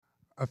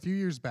A few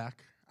years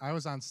back, I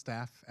was on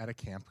staff at a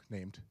camp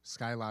named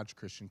Sky Lodge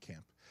Christian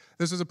Camp.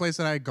 This was a place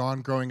that I had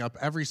gone growing up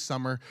every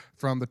summer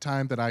from the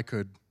time that I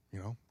could,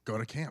 go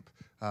to camp.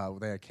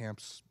 They had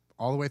camps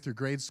all the way through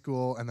grade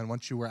school, and then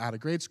once you were out of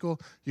grade school,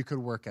 you could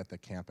work at the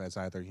camp as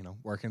either,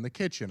 work in the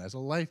kitchen, as a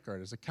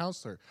lifeguard, as a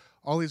counselor,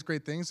 all these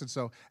great things. And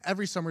so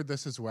every summer,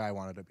 this is where I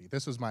wanted to be.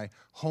 This was my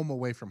home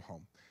away from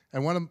home.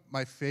 And one of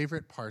my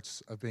favorite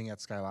parts of being at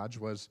Sky Lodge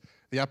was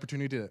the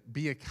opportunity to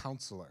be a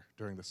counselor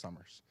during the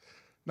summers.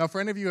 Now,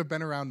 for any of you who have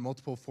been around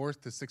multiple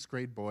 4th to 6th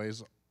grade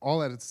boys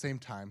all at the same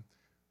time,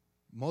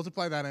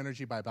 multiply that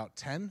energy by about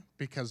 10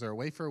 because they're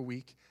away for a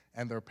week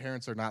and their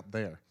parents are not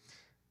there.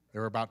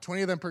 There were about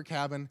 20 of them per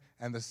cabin,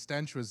 and the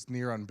stench was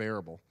near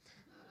unbearable.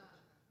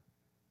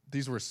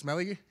 These were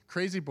smelly,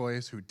 crazy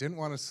boys who didn't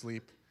want to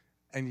sleep,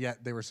 and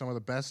yet they were some of the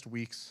best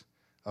weeks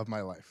of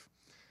my life.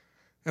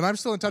 And I'm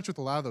still in touch with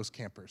a lot of those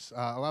campers.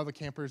 A lot of the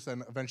campers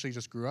then eventually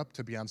just grew up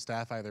to be on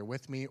staff either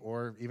with me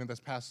or even this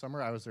past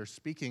summer, I was there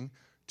speaking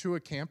to a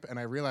camp, and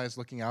I realized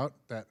looking out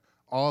that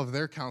all of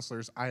their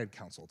counselors I had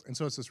counseled. And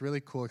so it's this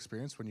really cool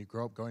experience when you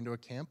grow up going to a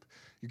camp.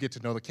 You get to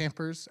know the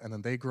campers, and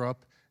then they grow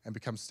up and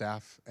become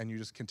staff, and you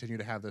just continue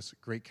to have this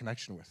great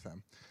connection with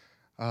them.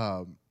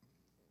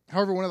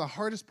 However, one of the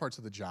hardest parts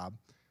of the job,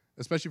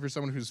 especially for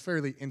someone who's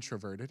fairly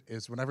introverted,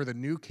 is whenever the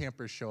new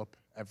campers show up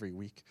every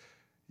week,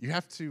 you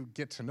have to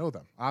get to know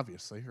them,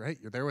 obviously, right?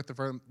 You're there with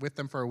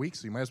them for a week,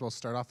 so you might as well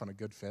start off on a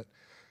good fit,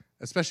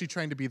 especially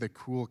trying to be the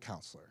cool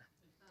counselor.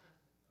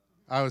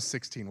 I was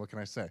 16, what can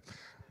I say?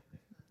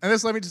 And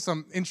this led me to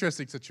some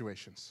interesting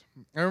situations.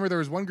 I remember there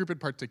was one group in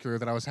particular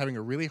that I was having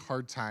a really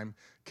hard time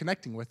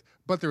connecting with,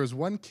 but there was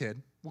one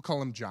kid, we'll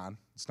call him John.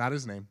 It's not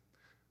his name,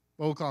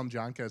 but we'll call him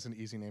John because it's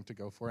an easy name to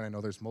go for, and I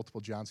know there's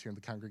multiple Johns here in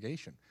the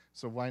congregation,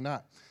 so why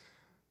not?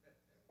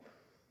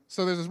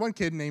 So there's this one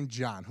kid named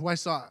John who I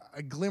saw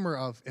a glimmer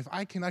of, if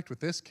I connect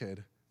with this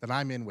kid, then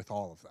I'm in with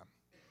all of them.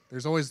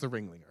 There's always the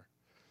ringleader.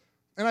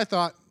 And I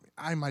thought,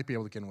 I might be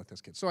able to get in with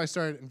this kid. So I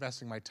started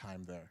investing my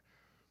time there.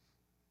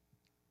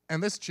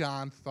 And this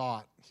John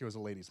thought he was a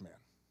ladies' man.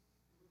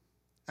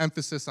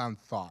 Emphasis on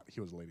thought he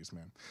was a ladies'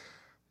 man.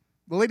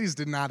 The ladies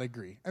did not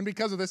agree. And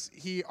because of this,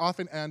 he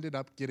often ended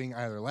up getting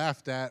either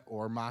laughed at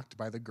or mocked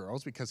by the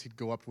girls because he'd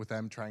go up with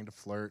them trying to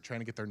flirt, trying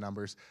to get their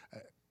numbers.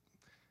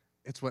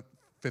 It's what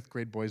 5th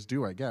grade boys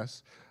do, I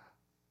guess.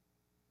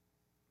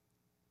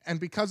 And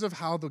because of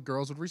how the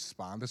girls would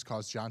respond, this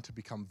caused John to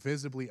become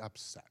visibly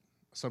upset.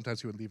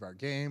 Sometimes he would leave our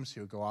games, he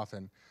would go off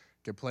and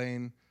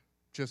complain,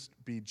 just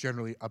be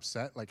generally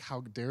upset, like,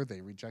 how dare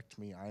they reject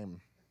me? I am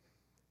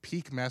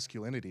peak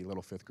masculinity,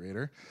 little 5th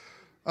grader.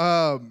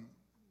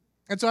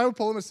 And so I would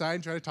pull him aside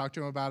and try to talk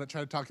to him about it,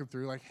 try to talk him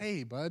through, like,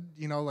 hey, bud,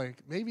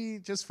 maybe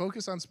just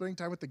focus on spending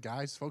time with the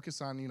guys,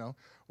 focus on,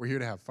 we're here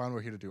to have fun,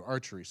 we're here to do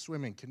archery,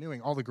 swimming, canoeing,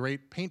 all the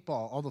great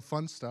paintball, all the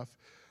fun stuff.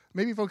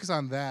 Maybe focus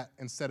on that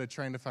instead of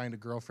trying to find a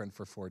girlfriend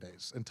for 4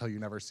 days until you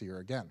never see her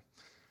again.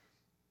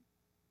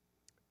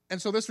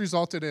 And so this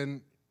resulted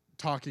in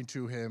talking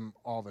to him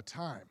all the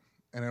time.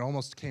 And it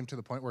almost came to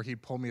the point where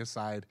he'd pull me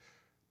aside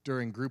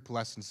during group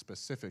lessons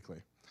specifically.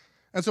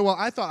 And so while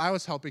I thought I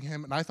was helping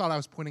him, and I thought I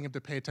was pointing him to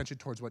pay attention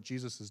towards what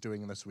Jesus is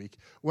doing in this week,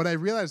 what I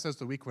realized as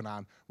the week went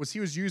on was he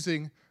was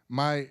using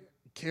my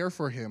care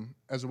for him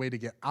as a way to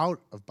get out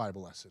of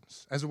Bible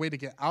lessons, as a way to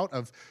get out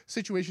of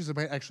situations that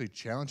might actually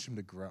challenge him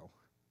to grow.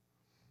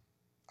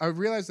 I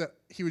realized that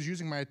he was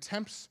using my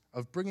attempts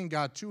of bringing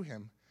God to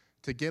him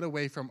to get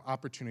away from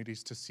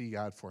opportunities to see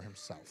God for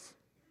himself.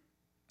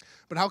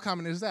 But how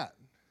common is that?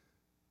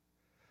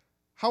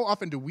 How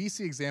often do we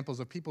see examples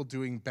of people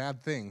doing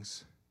bad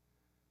things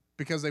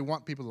because they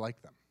want people to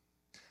like them?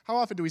 How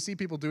often do we see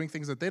people doing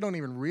things that they don't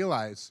even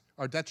realize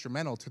are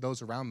detrimental to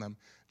those around them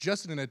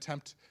just in an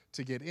attempt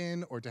to get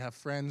in or to have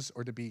friends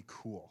or to be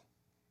cool?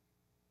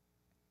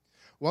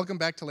 Welcome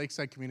back to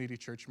Lakeside Community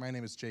Church. My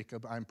name is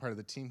Jacob. I'm part of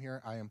the team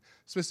here. I am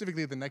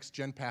specifically the next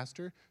gen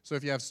pastor. So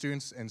if you have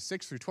students in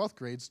 6th through 12th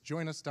grades,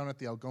 join us down at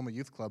the Algoma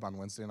Youth Club on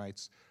Wednesday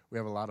nights. We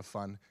have a lot of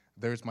fun.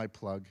 There's my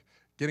plug.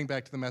 Getting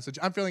back to the message,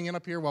 I'm filling in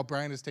up here while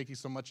Brian is taking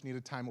some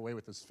much-needed time away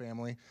with his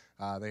family.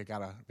 They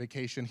got a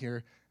vacation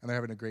here, and they're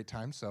having a great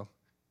time. So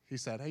he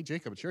said, hey,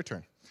 Jacob, it's your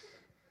turn.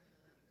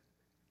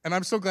 And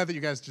I'm so glad that you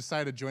guys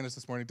decided to join us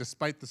this morning,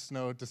 despite the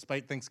snow,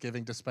 despite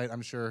Thanksgiving, despite,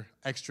 I'm sure,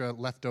 extra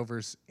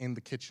leftovers in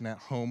the kitchen at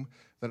home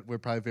that were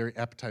probably very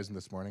appetizing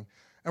this morning.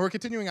 And we're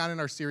continuing on in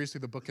our series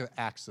through the book of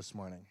Acts this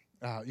morning.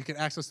 You can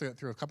access it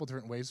through a couple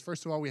different ways.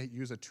 First of all, we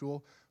use a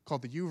tool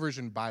called the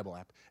YouVersion Bible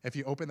app. If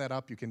you open that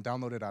up, you can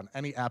download it on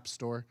any app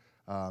store.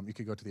 You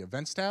can go to the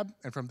events tab,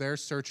 and from there,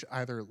 search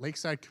either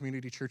Lakeside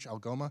Community Church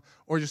Algoma,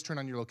 or just turn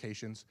on your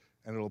locations,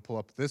 and it'll pull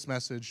up this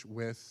message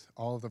with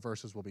all of the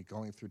verses we'll be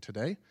going through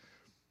today.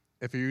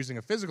 If you're using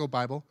a physical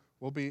Bible,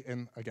 we'll be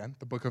in, again,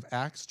 the book of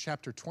Acts,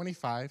 chapter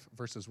 25,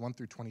 verses 1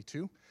 through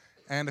 22.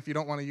 And if you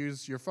don't want to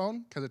use your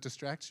phone because it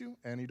distracts you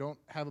and you don't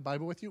have a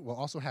Bible with you, we'll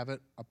also have it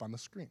up on the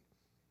screen.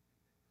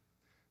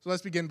 So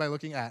let's begin by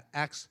looking at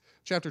Acts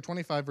chapter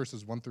 25,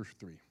 verses 1 through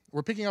 3.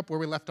 we're picking up where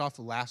we left off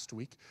last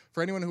week.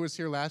 For anyone who was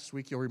here last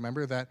week, you'll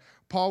remember that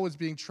Paul was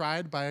being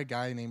tried by a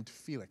guy named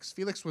Felix.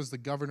 Felix was the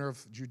governor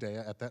of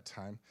Judea at that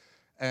time,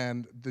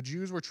 and the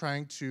Jews were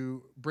trying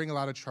to bring a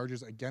lot of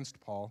charges against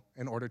Paul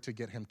in order to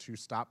get him to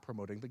stop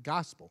promoting the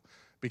gospel,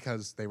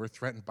 because they were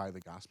threatened by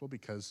the gospel,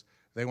 because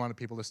they wanted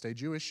people to stay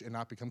Jewish and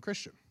not become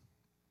Christian.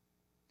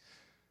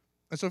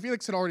 And so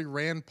Felix had already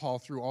ran Paul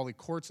through all the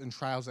courts and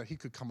trials that he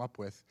could come up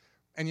with,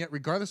 and yet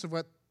regardless of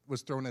what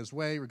was thrown his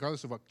way,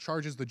 regardless of what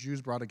charges the Jews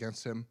brought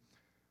against him,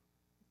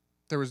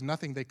 there was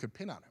nothing they could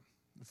pin on him.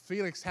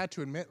 Felix had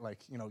to admit,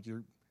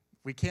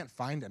 we can't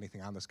find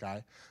anything on this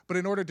guy. But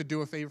in order to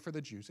do a favor for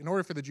the Jews, in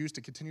order for the Jews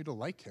to continue to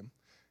like him,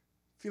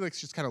 Felix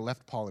just kind of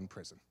left Paul in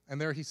prison. And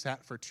there he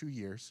sat for 2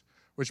 years,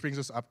 which brings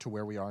us up to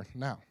where we are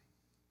now.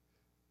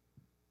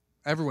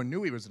 Everyone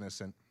knew he was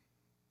innocent,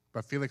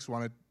 but Felix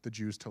wanted the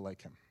Jews to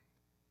like him.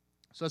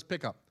 So let's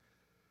pick up.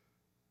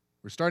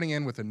 We're starting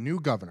in with a new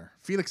governor.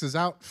 Felix is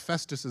out,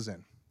 Festus is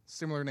in.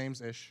 Similar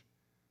names-ish,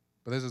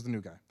 but this is the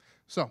new guy.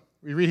 So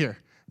we read here.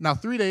 Now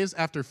 3 days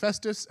after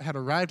Festus had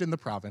arrived in the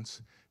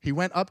province, he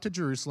went up to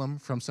Jerusalem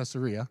from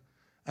Caesarea,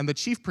 and the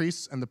chief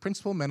priests and the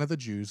principal men of the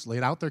Jews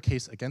laid out their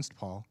case against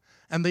Paul,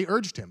 and they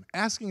urged him,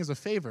 asking as a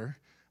favor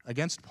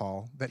against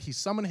Paul that he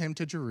summon him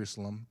to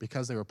Jerusalem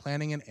because they were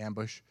planning an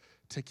ambush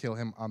to kill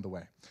him on the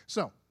way.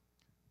 So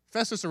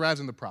Festus arrives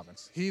in the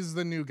province. He's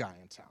the new guy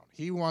in town.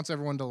 He wants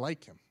everyone to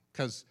like him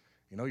because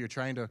you're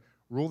trying to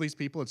rule these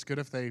people. It's good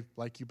if they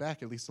like you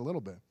back at least a little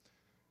bit.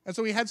 And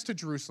so he heads to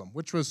Jerusalem,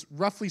 which was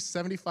roughly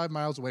 75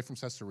 miles away from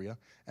Caesarea.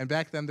 And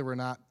back then there were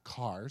not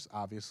cars,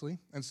 obviously.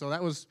 And so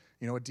that was,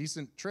 a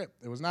decent trip.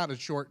 It was not a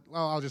short,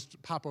 I'll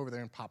just pop over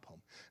there and pop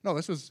home. No,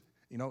 this was,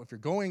 if you're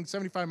going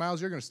 75 miles,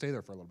 you're going to stay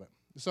there for a little bit.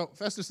 So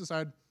Festus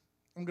decided,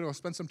 I'm going to go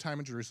spend some time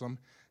in Jerusalem,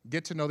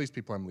 get to know these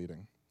people I'm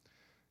leading.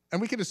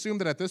 And we could assume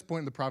that at this point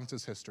in the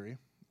province's history,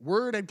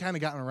 word had kind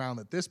of gotten around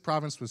that this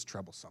province was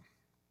troublesome.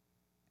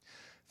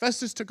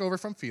 Festus took over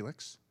from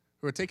Felix,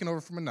 who had taken over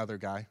from another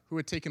guy, who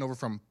had taken over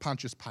from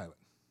Porcius Pilate.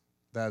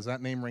 Does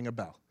that name ring a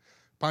bell?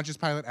 Porcius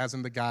Pilate, as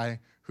in the guy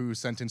who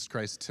sentenced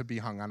Christ to be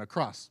hung on a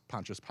cross,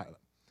 Porcius Pilate.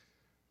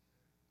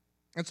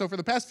 And so for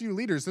the past few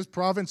leaders, this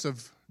province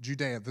of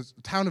Judea, the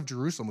town of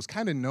Jerusalem, was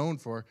kind of known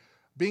for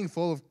being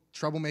full of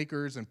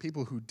troublemakers and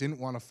people who didn't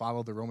want to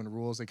follow the Roman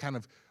rules. They kind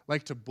of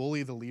liked to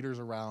bully the leaders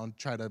around,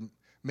 try to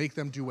make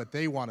them do what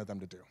they wanted them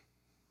to do.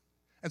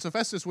 And so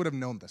Festus would have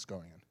known this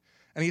going in.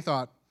 And he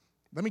thought,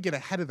 let me get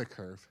ahead of the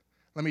curve.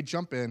 Let me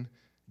jump in,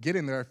 get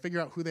in there, figure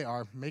out who they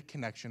are, make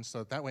connections,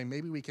 so that way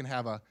maybe we can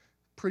have a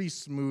pretty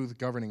smooth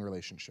governing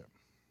relationship.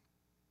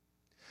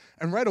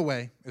 And right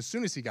away, as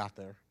soon as he got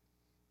there,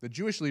 the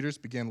Jewish leaders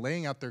began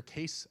laying out their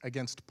case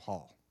against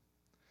Paul,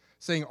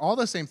 saying all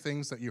the same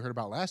things that you heard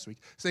about last week,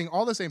 saying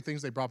all the same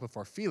things they brought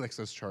before Felix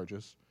as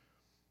charges.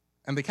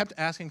 And they kept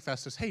asking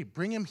Festus, hey,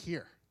 bring him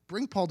here.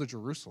 Bring Paul to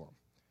Jerusalem.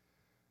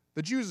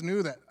 The Jews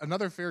knew that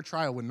another fair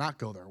trial would not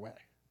go their way.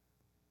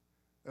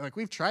 They're like,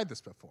 we've tried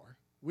this before.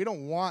 We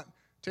don't want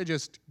to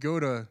just go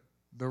to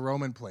the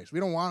Roman place. We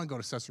don't want to go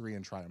to Caesarea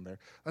and try him there.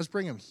 Let's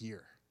bring him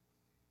here.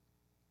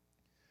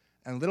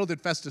 And little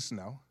did Festus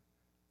know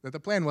that the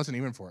plan wasn't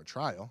even for a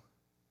trial.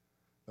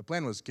 The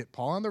plan was get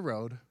Paul on the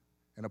road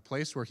in a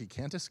place where he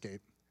can't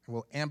escape, and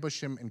we'll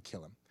ambush him and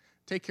kill him.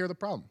 Take care of the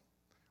problem.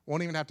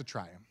 Won't even have to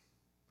try him.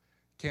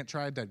 Can't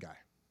try a dead guy.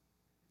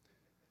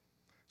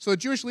 So the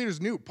Jewish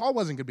leaders knew Paul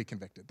wasn't going to be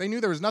convicted. They knew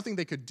there was nothing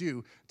they could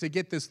do to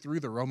get this through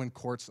the Roman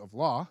courts of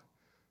law.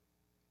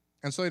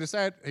 And so they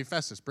decided, hey,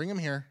 Festus, bring him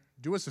here,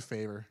 do us a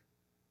favor,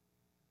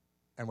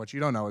 and what you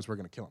don't know is we're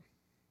going to kill him.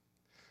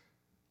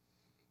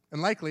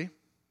 And likely,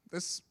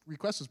 this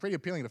request was pretty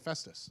appealing to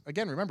Festus.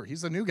 Again, remember,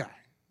 he's the new guy.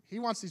 He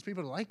wants these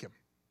people to like him.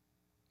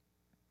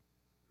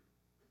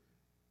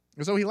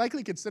 And so he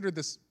likely considered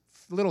this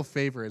little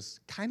favor as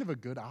kind of a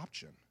good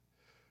option.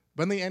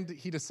 But in the end,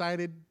 he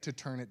decided to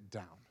turn it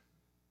down,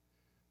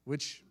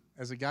 which,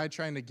 as a guy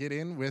trying to get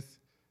in with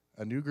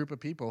a new group of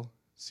people,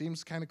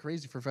 seems kind of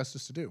crazy for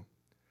Festus to do.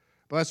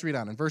 But let's read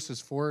on. In verses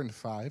 4 and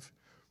 5,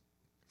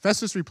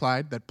 Festus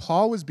replied that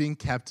Paul was being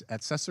kept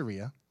at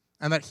Caesarea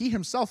and that he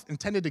himself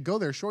intended to go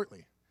there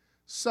shortly.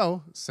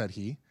 So, said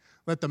he,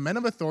 let the men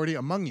of authority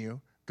among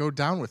you go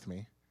down with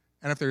me,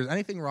 and if there is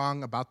anything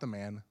wrong about the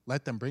man,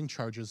 let them bring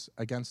charges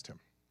against him.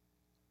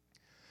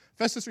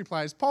 Festus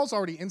replies, Paul's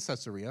already in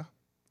Caesarea,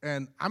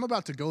 and I'm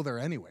about to go there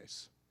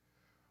anyways.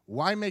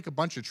 Why make a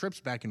bunch of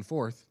trips back and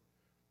forth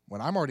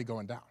when I'm already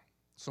going down?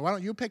 So why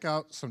don't you pick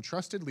out some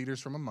trusted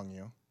leaders from among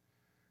you,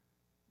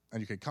 and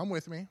you could come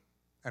with me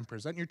and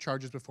present your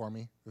charges before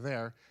me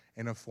there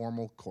in a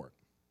formal court.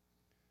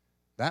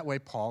 That way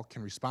Paul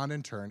can respond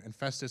in turn, and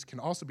Festus can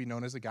also be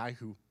known as a guy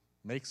who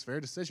makes fair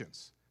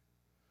decisions.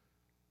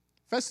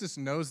 Festus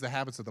knows the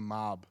habits of the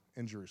mob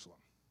in Jerusalem.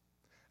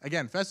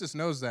 Again, Festus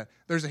knows that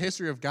there's a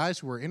history of guys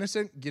who were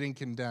innocent getting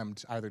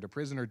condemned either to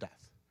prison or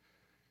death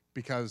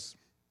because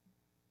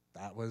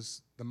that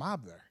was the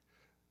mob there.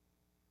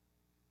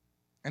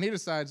 And he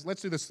decides,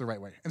 let's do this the right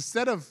way.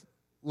 Instead of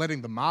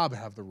letting the mob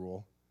have the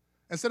rule,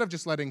 instead of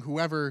just letting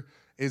whoever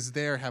is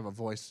there have a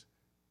voice,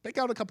 Pick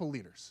out a couple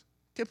leaders.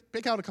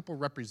 Pick out a couple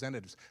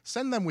representatives.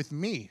 Send them with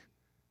me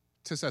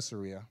to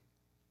Caesarea.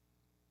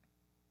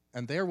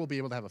 And there we'll be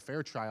able to have a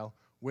fair trial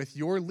with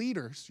your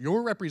leaders,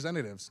 your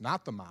representatives,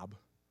 not the mob.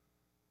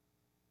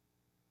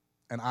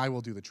 And I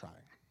will do the trying.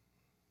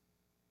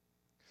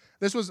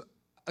 This was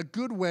a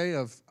good way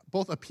of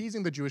both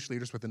appeasing the Jewish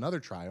leaders with another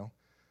trial,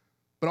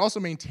 but also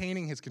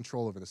maintaining his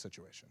control over the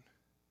situation.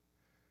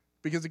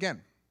 Because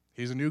again,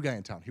 he's a new guy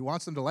in town. He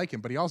wants them to like him,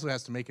 but he also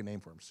has to make a name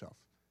for himself.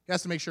 He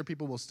has to make sure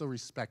people will still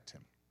respect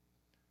him.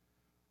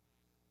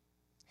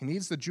 He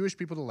needs the Jewish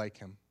people to like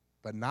him,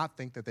 but not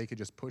think that they could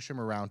just push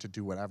him around to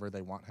do whatever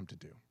they want him to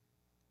do.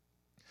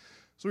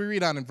 So we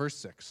read on in verse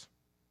 6.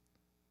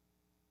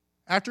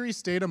 After he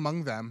stayed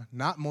among them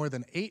not more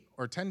than 8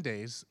 or 10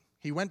 days,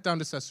 he went down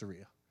to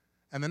Caesarea.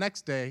 And the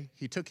next day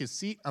he took his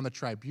seat on the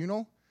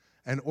tribunal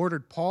and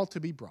ordered Paul to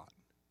be brought.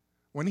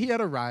 When he had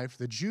arrived,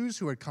 the Jews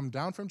who had come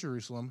down from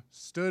Jerusalem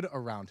stood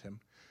around him,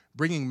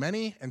 bringing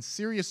many and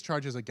serious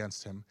charges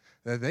against him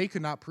that they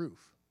could not prove.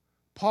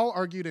 Paul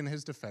argued in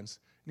his defense,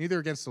 neither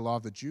against the law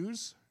of the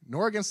Jews,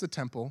 nor against the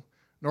temple,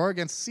 nor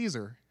against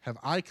Caesar have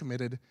I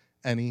committed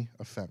any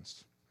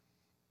offense.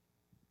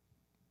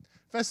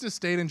 Festus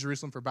stayed in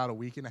Jerusalem for about a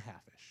week and a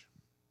half-ish,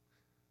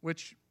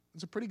 which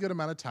is a pretty good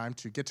amount of time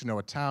to get to know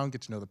a town,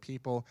 get to know the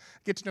people,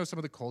 get to know some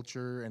of the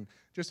culture, and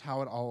just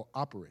how it all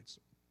operates.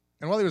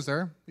 And while he was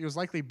there, he was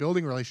likely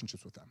building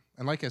relationships with them.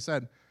 And like I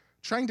said,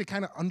 trying to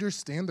kind of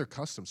understand their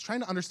customs,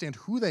 trying to understand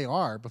who they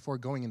are before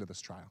going into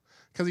this trial.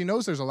 Because he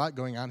knows there's a lot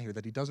going on here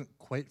that he doesn't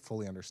quite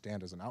fully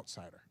understand as an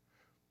outsider.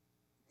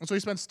 And so he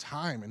spends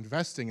time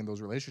investing in those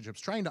relationships,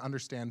 trying to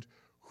understand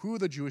who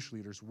the Jewish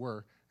leaders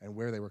were and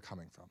where they were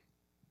coming from.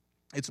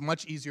 It's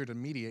much easier to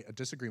mediate a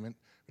disagreement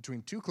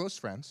between two close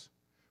friends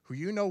who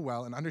you know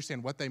well and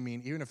understand what they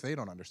mean, even if they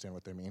don't understand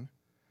what they mean,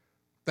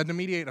 than to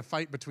mediate a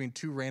fight between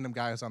two random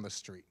guys on the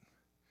street.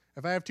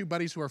 If I have two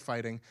buddies who are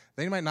fighting,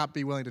 they might not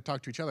be willing to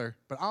talk to each other,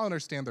 but I'll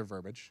understand their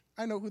verbiage.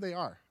 I know who they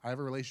are. I have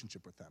a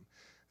relationship with them.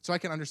 So I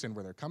can understand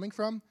where they're coming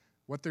from,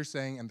 what they're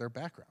saying, and their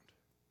background.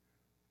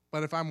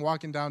 But if I'm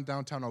walking down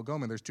downtown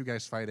Algoma and there's two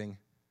guys fighting,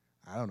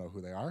 I don't know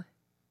who they are.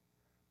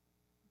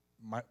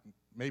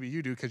 Maybe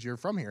you do because you're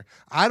from here.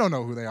 I don't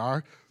know who they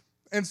are.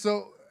 And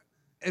so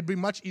it'd be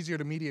much easier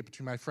to mediate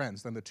between my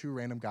friends than the two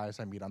random guys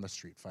I meet on the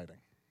street fighting.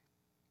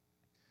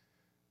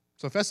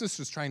 So Festus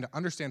was trying to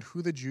understand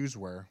who the Jews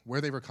were, where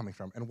they were coming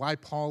from, and why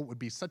Paul would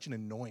be such an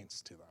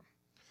annoyance to them.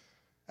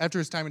 After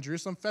his time in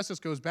Jerusalem, Festus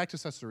goes back to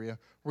Caesarea,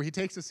 where he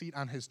takes a seat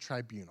on his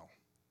tribunal.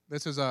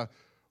 This is a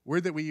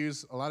word that we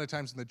use a lot of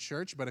times in the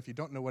church, but if you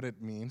don't know what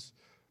it means,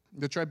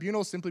 the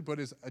tribunal, simply put,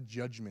 is a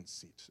judgment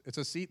seat. It's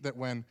a seat that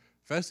when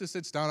Festus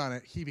sits down on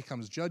it, he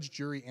becomes judge,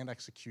 jury, and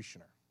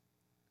executioner.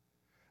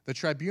 The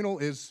tribunal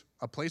is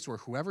a place where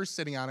whoever's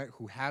sitting on it,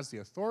 who has the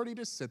authority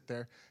to sit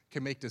there,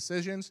 can make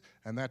decisions,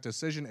 and that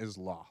decision is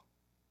law.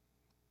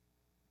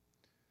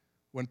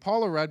 When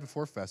Paul arrived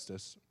before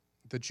Festus,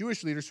 the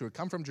Jewish leaders who had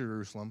come from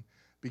Jerusalem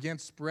began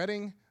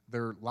spreading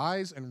their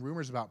lies and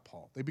rumors about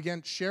Paul. They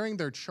began sharing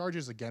their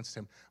charges against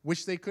him,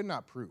 which they could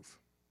not prove.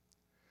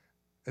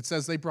 It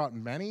says they brought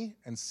many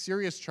and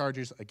serious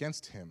charges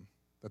against him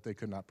that they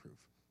could not prove.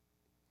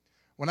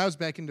 When I was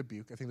back in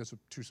Dubuque, I think this was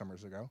 2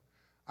 summers ago,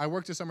 I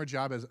worked a summer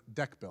job as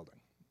deck building.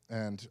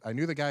 And I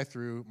knew the guy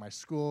through my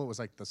school. It was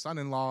like the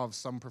son-in-law of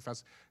some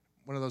professor,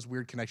 one of those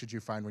weird connections you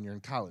find when you're in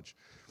college.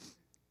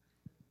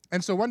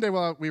 And so one day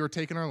while we were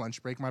taking our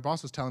lunch break, my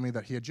boss was telling me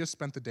that he had just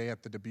spent the day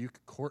at the Dubuque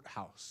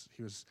courthouse.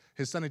 His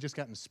son had just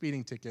gotten a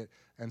speeding ticket,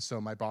 and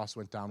so my boss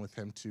went down with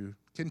him to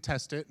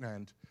contest it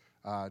and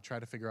try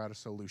to figure out a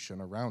solution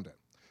around it.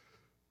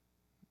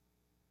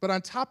 But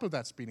on top of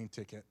that speeding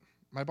ticket,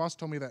 my boss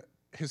told me that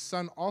his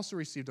son also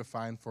received a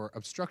fine for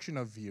obstruction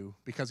of view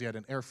because he had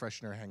an air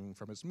freshener hanging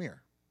from his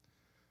mirror.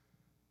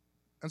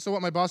 And so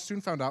what my boss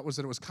soon found out was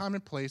that it was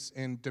commonplace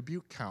in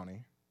Dubuque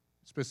County,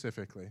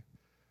 specifically,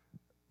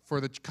 for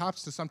the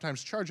cops to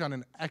sometimes charge on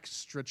an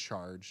extra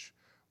charge,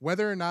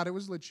 whether or not it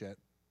was legit,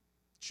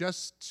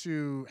 just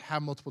to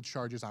have multiple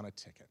charges on a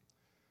ticket.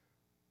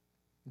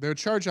 They would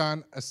charge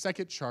on a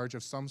second charge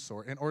of some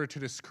sort in order to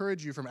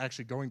discourage you from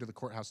actually going to the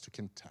courthouse to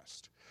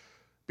contest.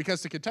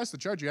 Because to contest the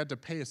charge, you had to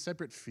pay a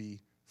separate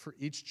fee for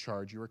each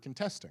charge you were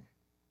contesting.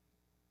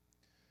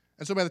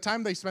 And so by the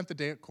time they spent the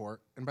day at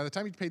court, and by the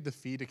time you paid the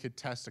fee to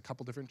contest a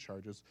couple different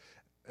charges,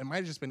 it might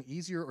have just been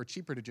easier or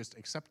cheaper to just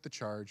accept the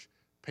charge,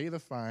 pay the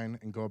fine,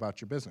 and go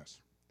about your business.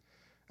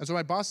 And so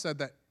my boss said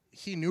that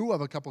he knew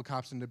of a couple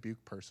cops in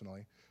Dubuque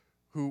personally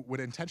who would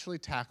intentionally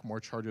tack more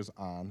charges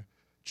on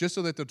just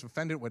so that the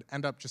defendant would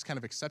end up just kind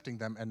of accepting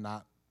them and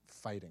not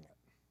fighting it.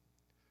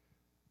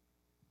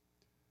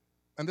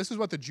 And this is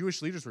what the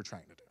Jewish leaders were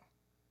trying to do.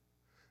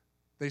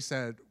 They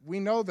said, we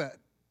know that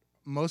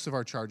most of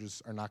our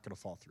charges are not going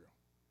to fall through.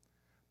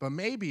 But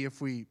maybe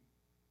if we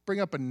bring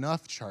up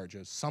enough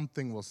charges,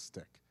 something will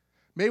stick.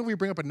 Maybe if we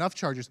bring up enough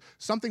charges,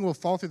 something will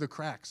fall through the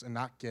cracks and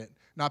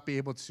not be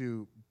able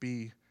to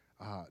be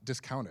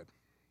discounted.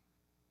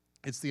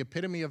 It's the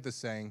epitome of the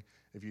saying,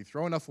 if you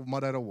throw enough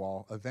mud at a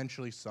wall,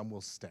 eventually some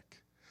will stick.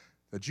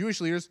 The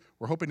Jewish leaders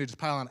were hoping to just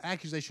pile on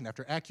accusation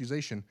after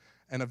accusation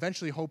and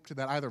eventually hoped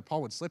that either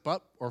Paul would slip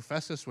up or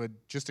Festus would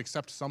just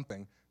accept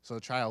something so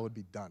the trial would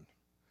be done.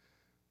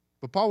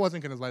 But Paul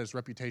wasn't going to let his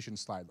reputation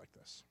slide like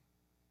this.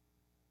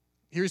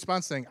 He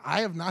responds saying,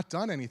 I have not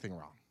done anything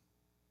wrong.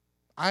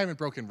 I haven't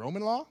broken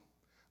Roman law.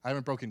 I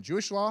haven't broken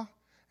Jewish law.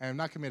 And I have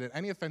not committed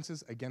any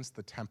offenses against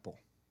the temple.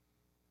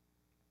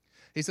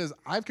 He says,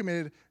 I've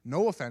committed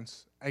no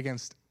offense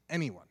against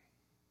anyone,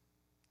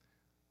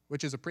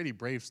 which is a pretty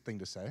brave thing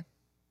to say.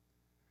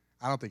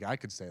 I don't think I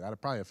could say that.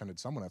 It probably offended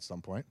someone at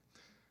some point.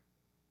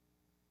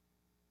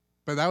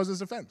 But that was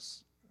his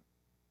offense,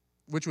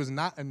 which was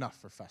not enough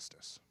for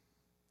Festus.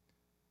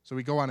 So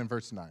we go on in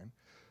verse 9.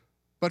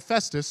 But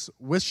Festus,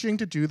 wishing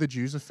to do the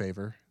Jews a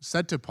favor,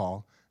 said to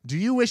Paul, do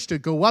you wish to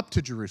go up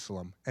to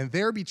Jerusalem and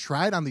there be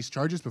tried on these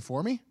charges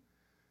before me?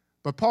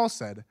 But Paul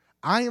said,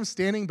 I am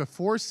standing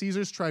before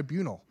Caesar's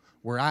tribunal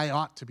where I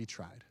ought to be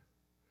tried.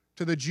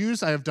 To the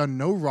Jews I have done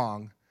no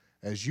wrong,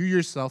 as you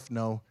yourself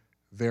know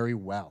very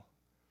well.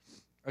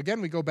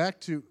 Again, we go back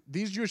to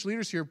these Jewish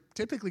leaders here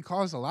typically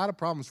caused a lot of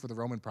problems for the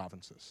Roman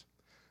provinces.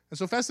 And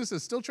so Festus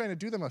is still trying to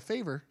do them a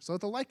favor so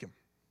that they'll like him.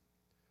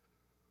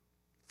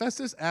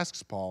 Festus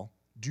asks Paul,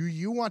 do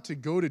you want to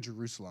go to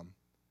Jerusalem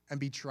and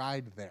be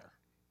tried there?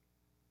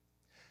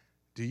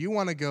 Do you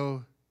want to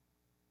go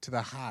to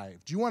the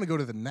hive? Do you want to go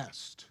to the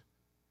nest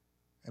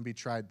and be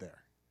tried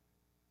there?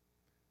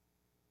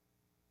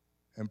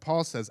 And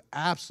Paul says,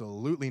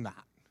 absolutely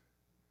not.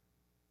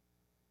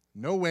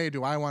 No way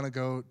do I want to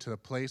go to a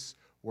place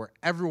where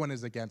everyone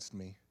is against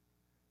me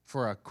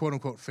for a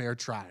quote-unquote fair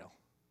trial.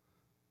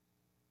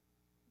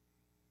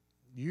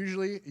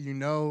 Usually, you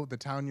know the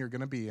town you're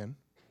going to be in.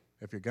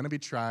 If you're going to be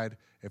tried,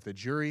 if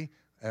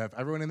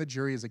everyone in the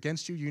jury is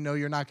against you, you know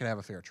you're not going to have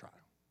a fair trial.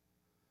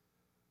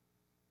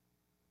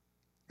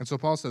 And so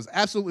Paul says,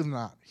 absolutely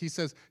not. He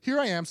says, here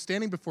I am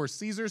standing before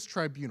Caesar's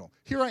tribunal.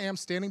 Here I am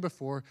standing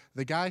before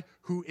the guy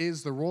who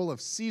is the role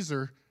of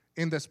Caesar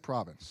in this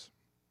province.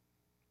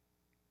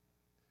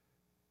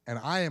 And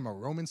I am a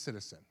Roman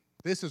citizen.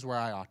 This is where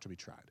I ought to be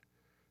tried.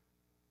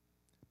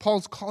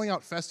 Paul's calling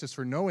out Festus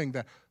for knowing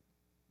that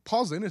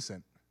Paul's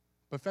innocent,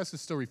 but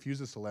Festus still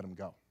refuses to let him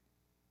go.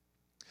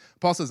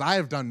 Paul says, I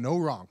have done no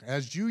wrong,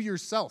 as you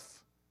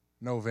yourself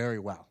know very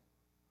well.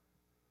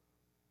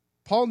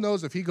 Paul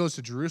knows if he goes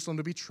to Jerusalem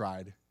to be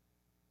tried,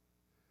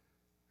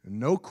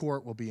 no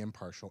court will be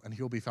impartial, and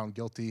he'll be found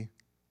guilty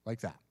like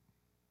that.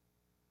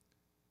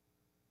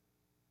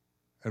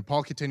 And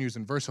Paul continues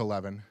in verse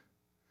 11,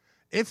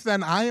 if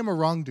then I am a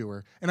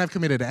wrongdoer, and I've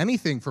committed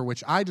anything for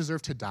which I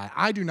deserve to die,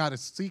 I do not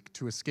seek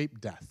to escape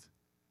death.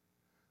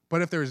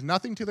 But if there is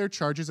nothing to their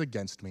charges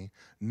against me,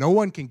 no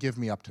one can give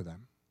me up to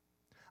them.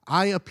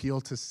 I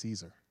appeal to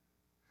Caesar.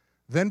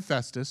 Then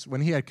Festus,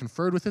 when he had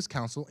conferred with his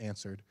council,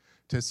 answered,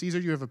 to Caesar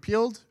you have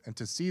appealed, and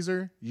to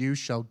Caesar you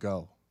shall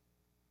go.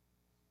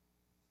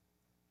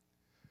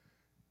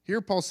 Here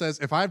Paul says,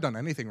 if I've done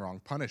anything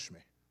wrong, punish me.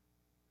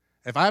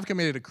 If I have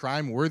committed a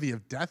crime worthy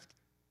of death,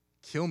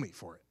 kill me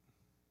for it.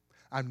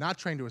 I'm not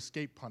trying to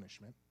escape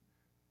punishment.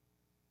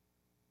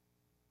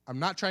 I'm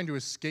not trying to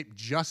escape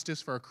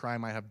justice for a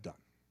crime I have done.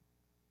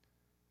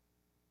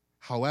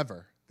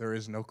 However, there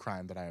is no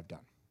crime that I have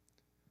done.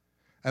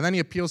 And then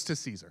he appeals to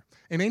Caesar.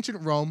 In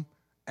ancient Rome,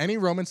 any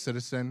Roman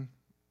citizen,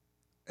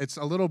 it's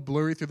a little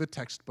blurry through the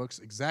textbooks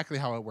exactly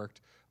how it worked,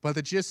 but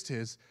the gist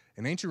is,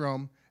 in ancient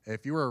Rome,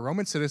 if you were a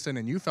Roman citizen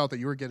and you felt that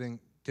you were getting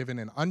given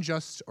an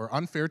unjust or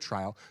unfair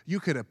trial,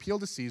 you could appeal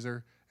to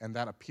Caesar, and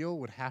that appeal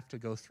would have to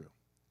go through.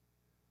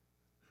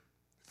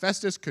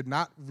 Festus could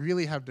not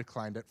really have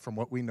declined it from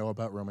what we know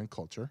about Roman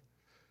culture.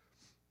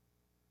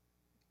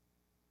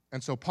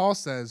 And so Paul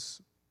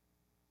says,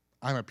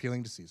 I'm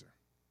appealing to Caesar.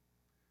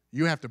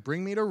 You have to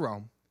bring me to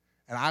Rome,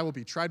 and I will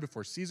be tried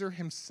before Caesar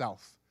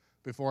himself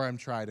before I'm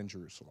tried in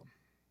Jerusalem.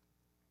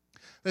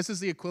 This is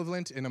the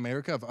equivalent in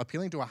America of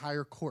appealing to a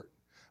higher court.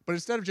 But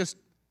instead of just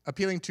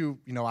appealing to,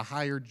 a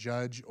higher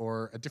judge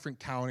or a different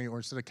county, or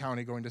instead of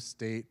county going to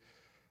state,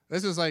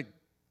 this is like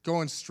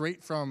going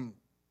straight from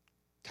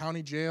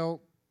county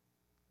jail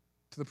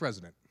to the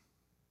president.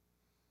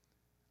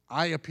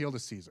 I appeal to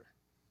Caesar.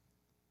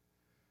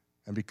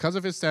 And because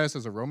of his status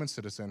as a Roman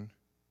citizen,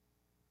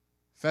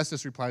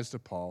 Festus replies to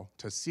Paul,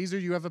 to Caesar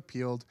you have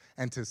appealed,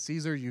 and to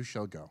Caesar you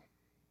shall go.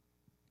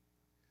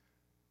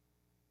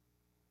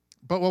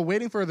 But while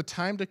waiting for the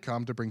time to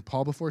come to bring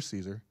Paul before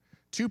Caesar,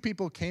 two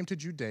people came to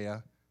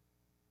Judea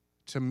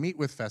to meet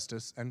with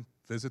Festus and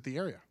visit the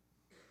area.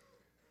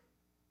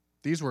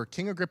 These were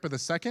King Agrippa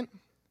II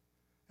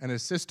and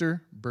his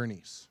sister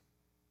Bernice.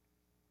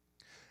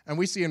 And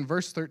we see in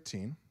verse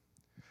 13,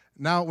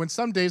 now when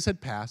some days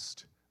had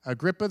passed,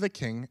 Agrippa the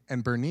king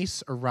and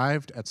Bernice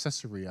arrived at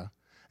Caesarea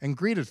and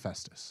greeted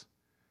Festus.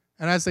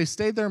 And as they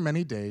stayed there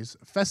many days,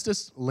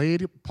 Festus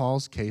laid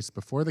Paul's case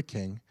before the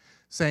king,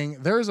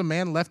 saying, there is a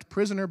man left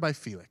prisoner by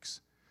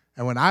Felix.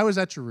 And when I was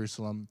at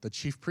Jerusalem, the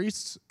chief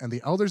priests and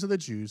the elders of the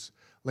Jews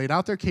laid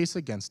out their case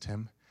against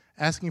him,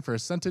 asking for a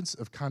sentence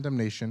of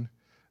condemnation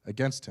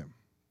against him.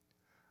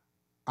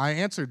 I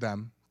answered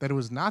them that it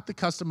was not the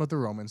custom of the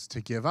Romans to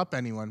give up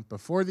anyone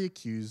before the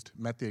accused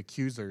met the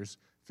accusers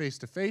face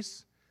to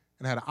face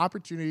and had an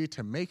opportunity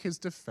to make his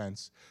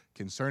defense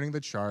concerning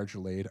the charge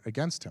laid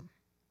against him.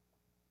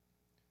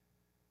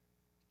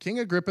 King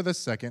Agrippa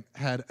II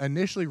had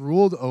initially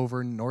ruled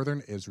over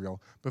northern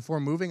Israel before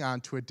moving on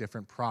to a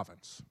different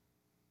province.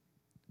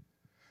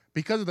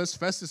 Because of this,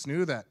 Festus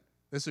knew that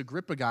this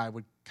Agrippa guy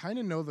would kind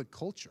of know the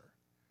culture.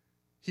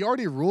 He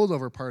already ruled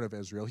over part of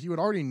Israel. He would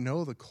already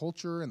know the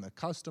culture and the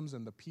customs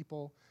and the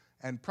people,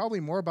 and probably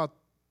more about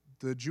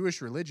the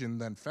Jewish religion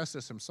than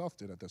Festus himself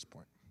did at this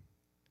point.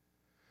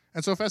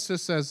 And so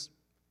Festus says,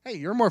 hey,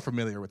 you're more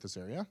familiar with this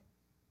area.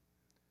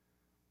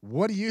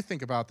 What do you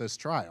think about this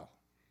trial?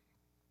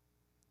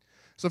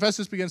 So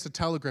Festus begins to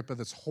tell Agrippa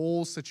this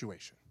whole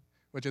situation,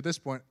 which at this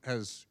point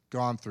has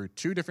gone through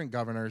 2 different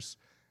governors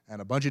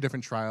and a bunch of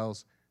different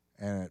trials,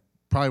 and it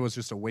probably was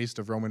just a waste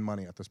of Roman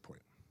money at this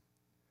point.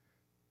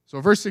 So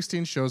verse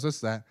 16 shows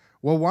us that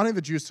while wanting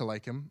the Jews to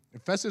like him,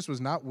 Festus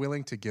was not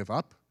willing to give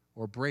up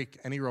or break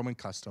any Roman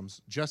customs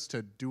just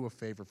to do a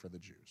favor for the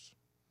Jews.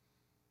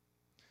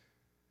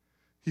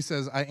 He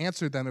says, I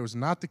answered them, it was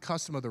not the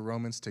custom of the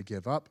Romans to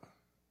give up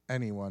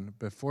anyone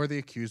before the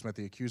accused met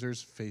the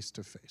accusers face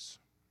to face.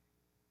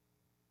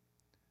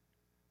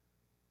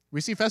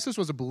 We see Festus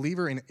was a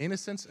believer in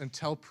innocence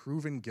until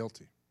proven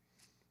guilty.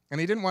 And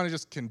he didn't want to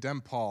just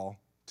condemn Paul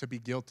to be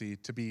guilty,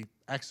 to be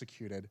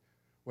executed,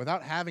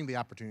 without having the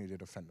opportunity to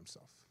defend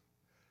himself.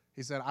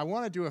 He said, I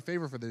want to do a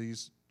favor for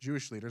these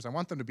Jewish leaders. I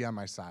want them to be on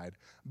my side,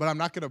 but I'm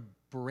not going to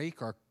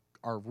break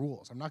our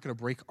rules. I'm not going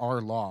to break our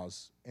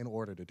laws in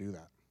order to do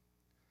that.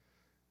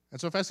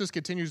 And so Festus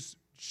continues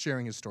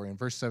sharing his story in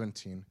verse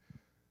 17.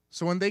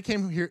 So when they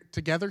came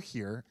together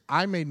here,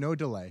 I made no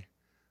delay,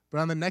 but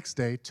on the next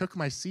day took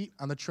my seat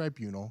on the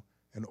tribunal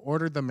and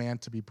ordered the man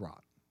to be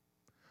brought.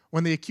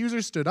 When the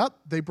accusers stood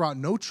up, they brought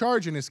no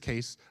charge in his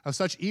case of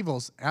such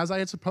evils as I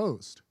had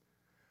supposed.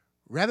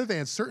 Rather, they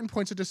had certain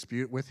points of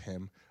dispute with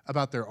him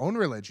about their own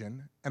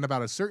religion and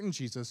about a certain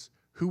Jesus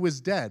who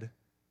was dead,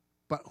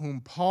 but whom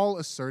Paul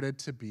asserted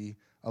to be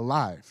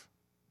alive.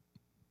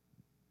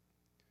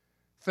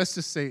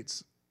 Festus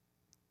states,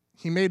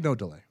 he made no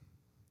delay.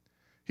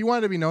 He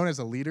wanted to be known as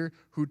a leader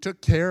who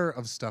took care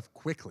of stuff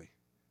quickly.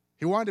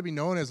 He wanted to be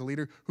known as a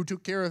leader who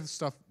took care of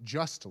stuff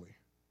justly.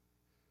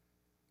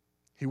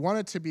 He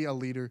wanted to be a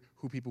leader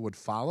who people would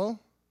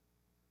follow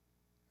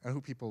and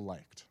who people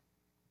liked.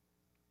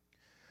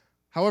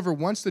 However,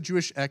 once the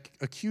Jewish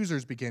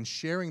accusers began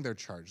sharing their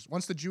charges,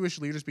 once the Jewish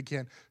leaders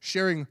began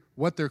sharing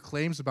what their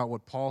claims about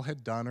what Paul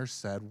had done or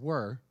said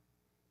were,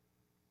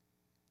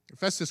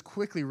 Festus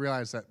quickly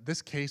realized that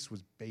this case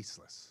was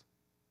baseless.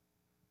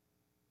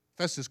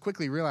 Festus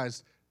quickly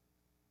realized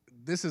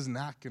this is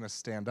not going to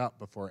stand up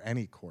before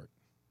any court.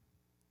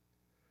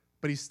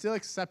 But he still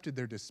accepted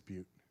their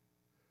dispute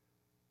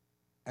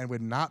and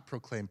would not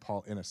proclaim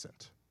Paul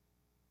innocent.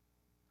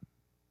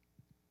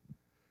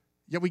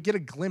 Yet we get a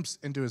glimpse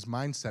into his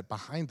mindset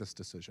behind this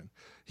decision.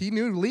 He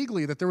knew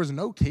legally that there was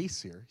no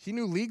case here. He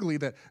knew legally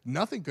that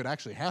nothing could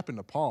actually happen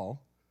to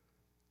Paul,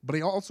 but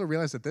he also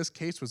realized that this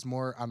case was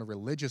more on a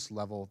religious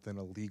level than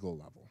a legal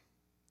level.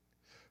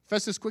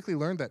 Festus quickly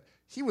learned that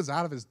he was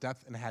out of his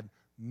depth and had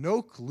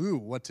no clue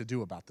what to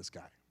do about this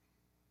guy.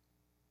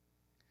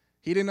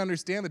 He didn't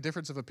understand the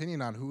difference of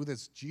opinion on who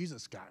this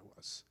Jesus guy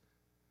was,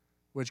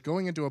 which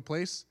going into a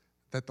place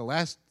that the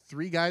last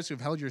 3 guys who've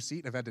held your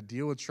seat have had to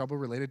deal with trouble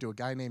related to a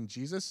guy named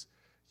Jesus,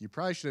 you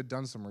probably should have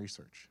done some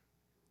research.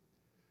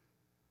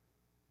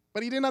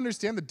 But he didn't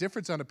understand the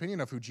difference on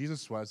opinion of who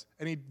Jesus was,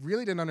 and he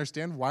really didn't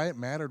understand why it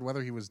mattered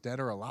whether he was dead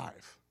or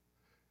alive.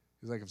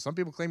 He's like, if some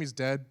people claim he's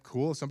dead,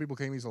 cool. If some people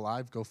claim he's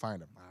alive, go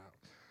find him.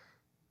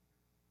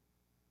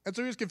 And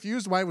so he was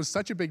confused why it was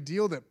such a big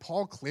deal that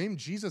Paul claimed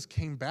Jesus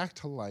came back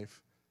to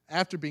life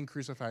after being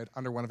crucified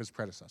under one of his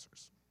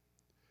predecessors.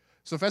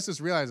 So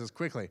Festus realizes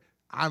quickly,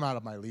 I'm out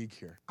of my league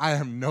here. I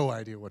have no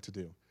idea what to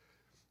do.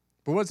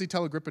 But what does he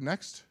tell Agrippa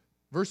next?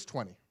 Verse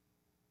 20.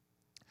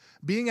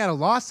 Being at a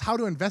loss how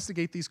to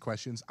investigate these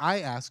questions,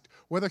 I asked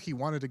whether he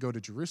wanted to go to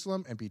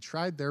Jerusalem and be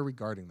tried there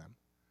regarding them.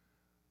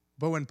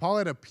 But when Paul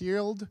had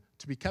appealed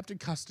to be kept in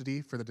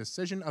custody for the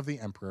decision of the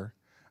emperor,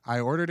 I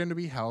ordered him to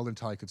be held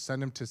until I could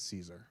send him to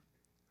Caesar.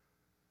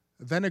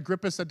 Then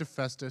Agrippa said to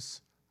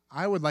Festus,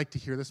 I would like to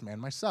hear this man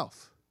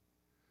myself.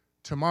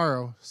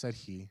 Tomorrow, said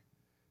he,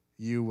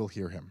 you will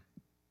hear him.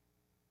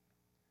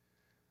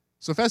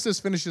 So Festus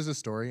finishes the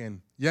story,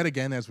 and yet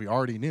again, as we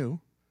already knew,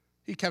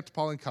 he kept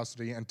Paul in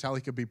custody until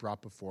he could be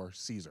brought before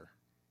Caesar.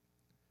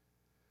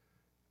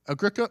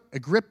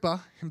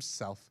 Agrippa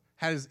himself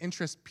had his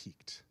interest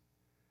piqued.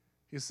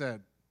 He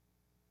said,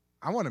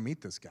 I want to meet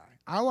this guy.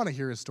 I want to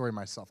hear his story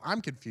myself. I'm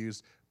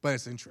confused, but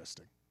it's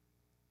interesting.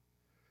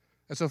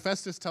 And so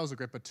Festus tells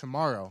Agrippa,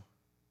 tomorrow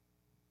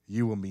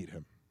you will meet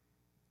him.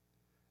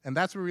 And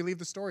that's where we leave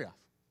the story off.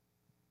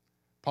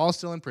 Paul's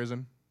still in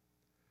prison.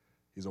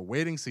 He's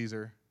awaiting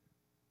Caesar.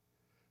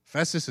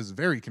 Festus is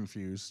very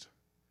confused.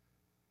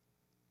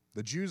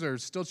 The Jews are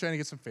still trying to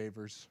get some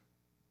favors.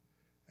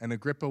 And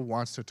Agrippa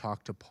wants to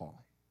talk to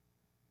Paul.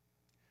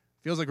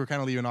 Feels like we're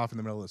kind of leaving off in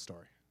the middle of the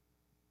story.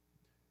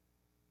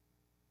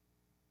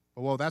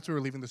 But well, that's where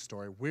we're leaving the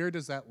story. Where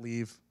does that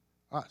leave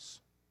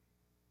us?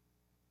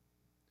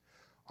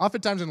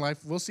 Oftentimes in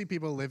life, we'll see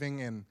people living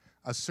in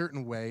a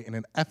certain way in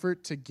an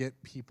effort to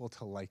get people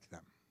to like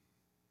them.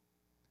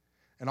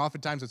 And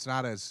oftentimes it's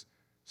not as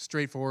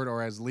straightforward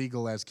or as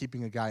legal as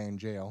keeping a guy in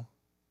jail.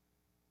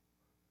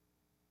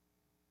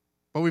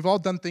 But we've all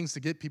done things to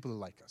get people to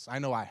like us. I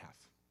know I have.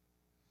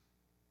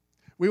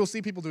 We will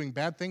see people doing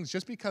bad things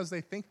just because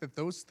they think that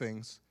those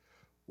things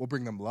will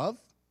bring them love,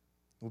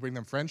 will bring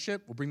them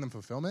friendship, will bring them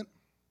fulfillment.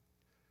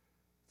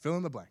 Fill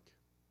in the blank.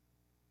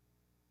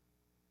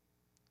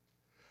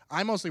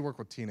 I mostly work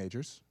with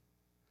teenagers,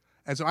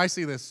 and so I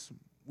see this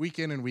week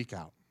in and week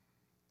out.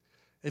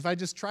 If I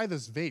just try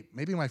this vape,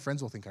 maybe my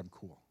friends will think I'm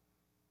cool.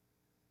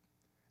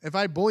 If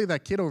I bully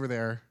that kid over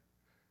there,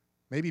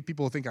 maybe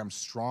people will think I'm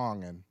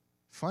strong and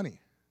funny.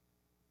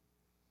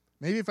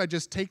 Maybe if I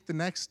just take the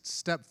next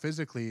step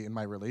physically in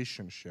my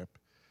relationship,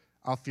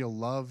 I'll feel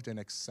loved and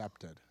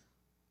accepted.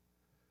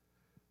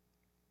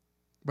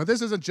 But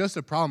this isn't just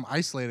a problem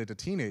isolated to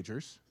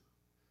teenagers.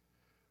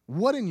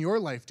 What in your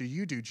life do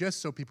you do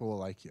just so people will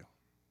like you?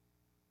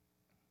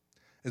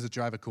 Is it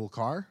drive a cool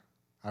car?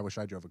 I wish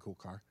I drove a cool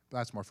car, but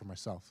that's more for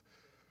myself.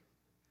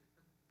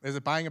 Is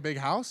it buying a big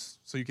house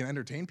so you can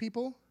entertain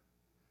people?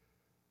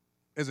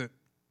 Is it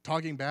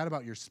talking bad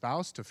about your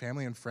spouse to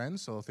family and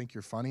friends so they'll think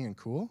you're funny and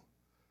cool?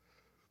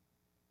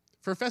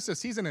 For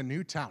Festus, he's in a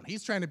new town.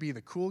 He's trying to be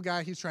the cool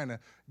guy. He's trying to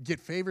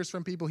get favors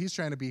from people. He's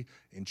trying to be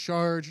in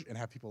charge and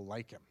have people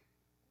like him.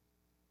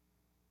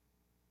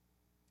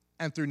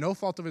 And through no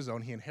fault of his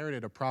own, he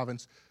inherited a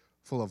province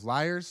full of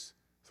liars,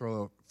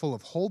 full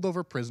of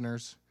holdover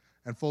prisoners,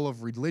 and full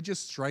of religious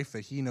strife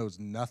that he knows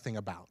nothing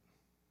about.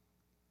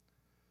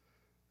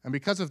 And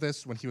because of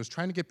this, when he was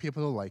trying to get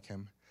people to like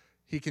him,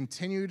 he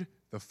continued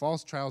the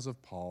false trials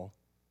of Paul,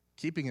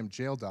 keeping him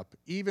jailed up,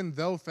 even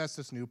though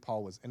Festus knew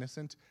Paul was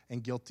innocent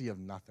and guilty of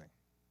nothing.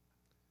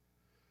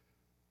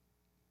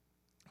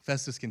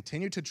 Festus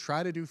continued to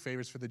try to do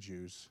favors for the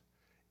Jews,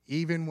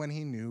 even when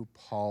he knew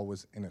Paul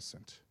was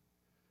innocent.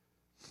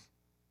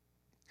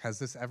 Has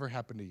this ever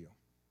happened to you?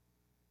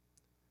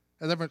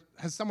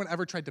 Has someone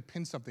ever tried to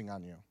pin something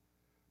on you,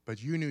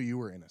 but you knew you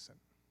were innocent?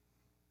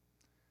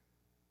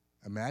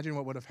 Imagine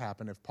what would have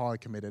happened if Paul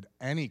had committed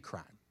any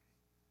crime.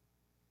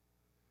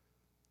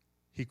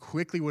 He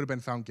quickly would have been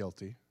found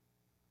guilty.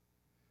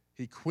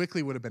 He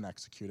quickly would have been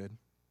executed.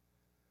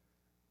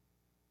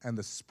 And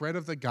the spread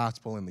of the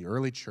gospel in the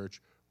early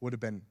church would have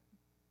been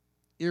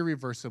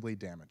irreversibly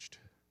damaged.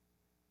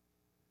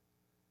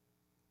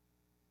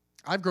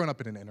 I've grown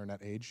up in an internet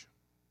age.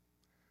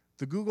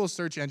 The Google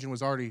search engine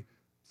was already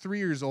 3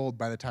 years old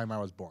by the time I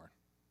was born.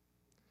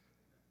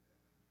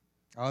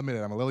 I'll admit it,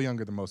 I'm a little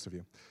younger than most of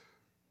you.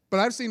 But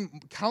I've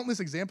seen countless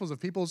examples of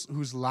people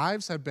whose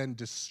lives have been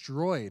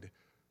destroyed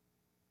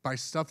by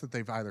stuff that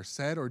they've either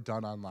said or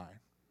done online,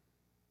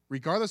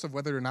 regardless of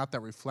whether or not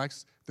that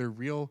reflects their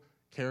real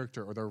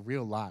character or their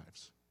real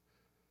lives.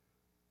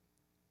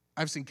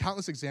 I've seen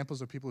countless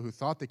examples of people who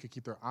thought they could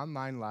keep their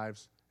online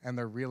lives and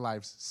their real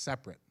lives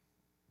separate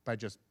by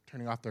just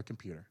turning off their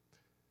computer.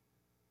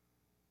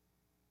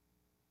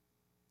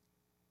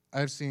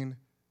 I've seen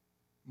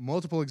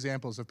multiple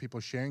examples of people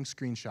sharing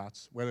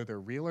screenshots, whether they're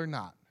real or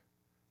not,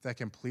 that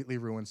completely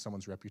ruin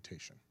someone's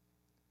reputation,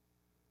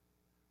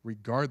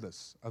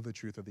 regardless of the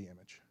truth of the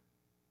image.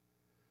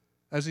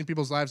 I've seen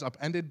people's lives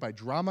upended by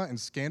drama and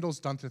scandals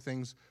done to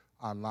things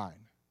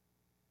online,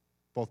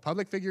 both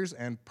public figures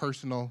and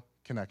personal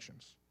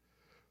connections.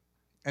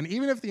 And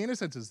even if the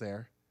innocence is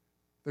there,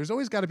 there's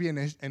always got to be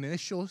an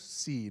initial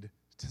seed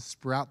to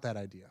sprout that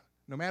idea.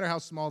 No matter how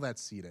small that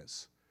seed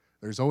is,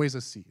 there's always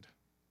a seed.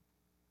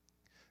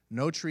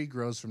 No tree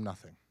grows from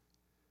nothing,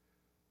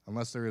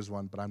 unless there is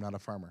one, but I'm not a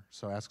farmer,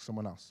 so ask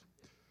someone else.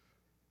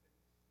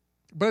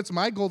 But it's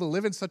my goal to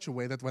live in such a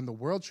way that when the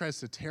world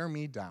tries to tear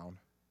me down,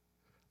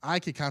 I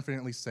can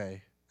confidently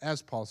say,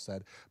 as Paul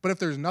said, but if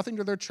there's nothing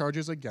to their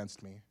charges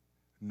against me,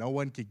 no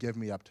one could give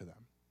me up to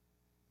them.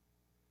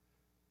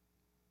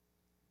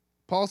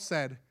 Paul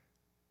said,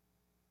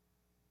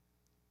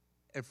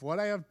 if what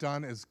I have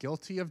done is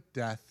guilty of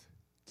death,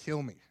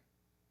 kill me.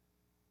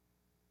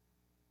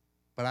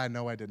 But I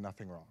know I did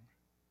nothing wrong.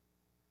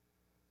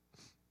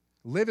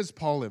 Live as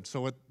Paul lived,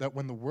 so that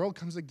when the world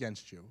comes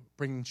against you,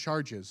 bringing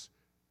charges,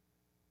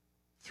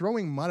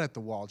 throwing mud at the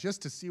wall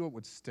just to see what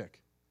would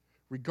stick,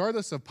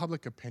 regardless of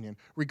public opinion,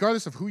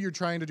 regardless of who you're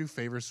trying to do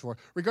favors for,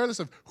 regardless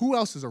of who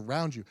else is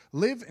around you,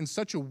 live in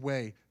such a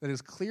way that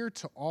is clear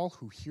to all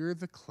who hear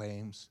the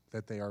claims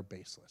that they are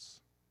baseless.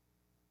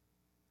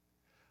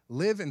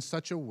 Live in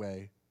such a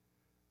way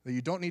that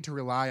you don't need to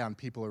rely on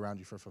people around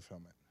you for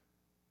fulfillment.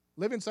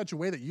 Live in such a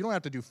way that you don't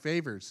have to do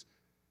favors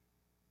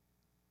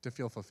to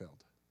feel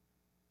fulfilled.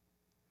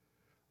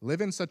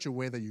 Live in such a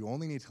way that you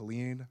only need to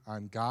lean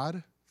on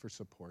God for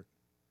support,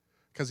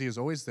 because He is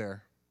always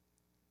there,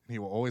 and He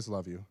will always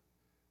love you.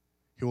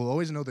 He will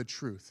always know the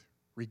truth,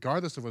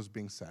 regardless of what's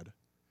being said.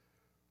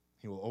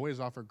 He will always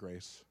offer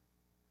grace,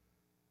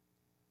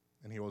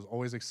 and he will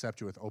always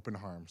accept you with open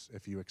arms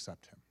if you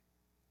accept him.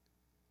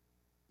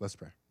 Let's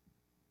pray.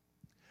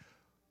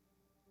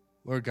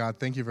 Lord God,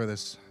 thank you for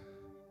this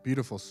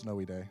beautiful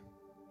snowy day.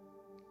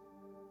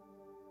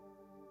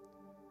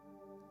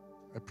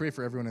 I pray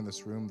for everyone in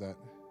this room that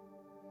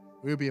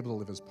we would be able to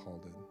live as Paul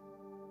did.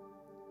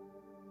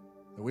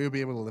 That we would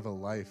be able to live a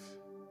life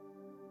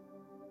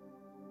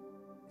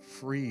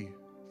free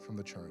from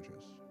the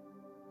charges.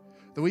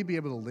 That we'd be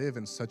able to live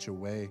in such a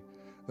way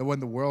that when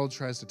the world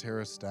tries to tear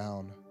us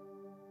down,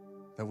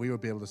 that we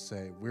would be able to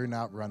say, we're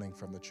not running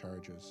from the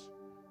charges.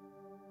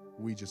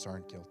 We just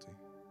aren't guilty.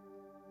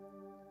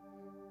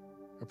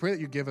 I pray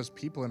that you give us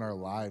people in our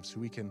lives who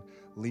we can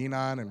lean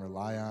on and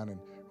rely on and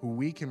who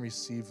we can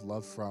receive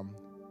love from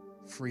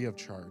free of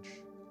charge.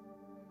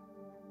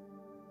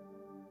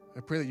 I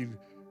pray that you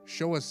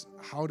show us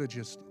how to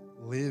just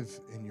live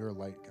in your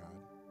light, God.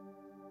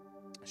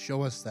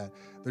 Show us that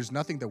there's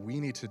nothing that we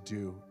need to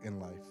do in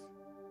life.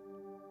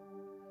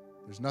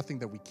 There's nothing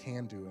that we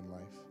can do in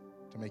life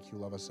to make you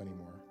love us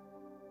anymore.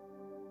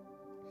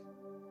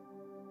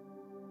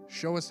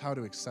 Show us how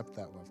to accept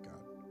that love, God.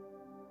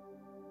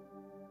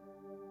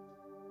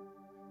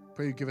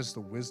 Pray you give us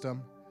the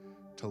wisdom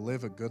to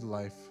live a good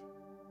life.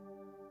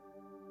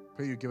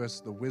 Pray you give us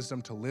the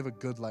wisdom to live a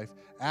good life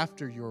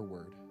after your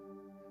word.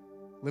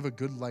 Live a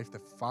good life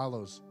that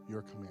follows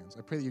your commands.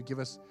 I pray that you give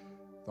us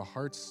the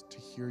hearts to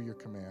hear your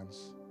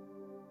commands,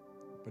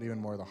 but even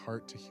more, the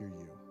heart to hear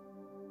you.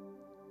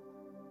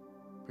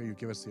 Pray you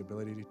give us the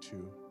ability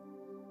to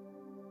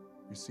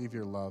receive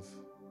your love,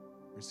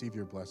 receive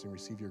your blessing,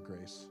 receive your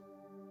grace,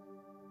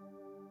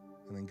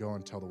 and then go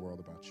and tell the world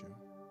about you.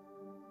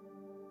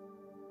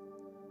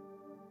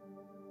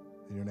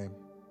 In your name,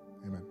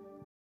 amen.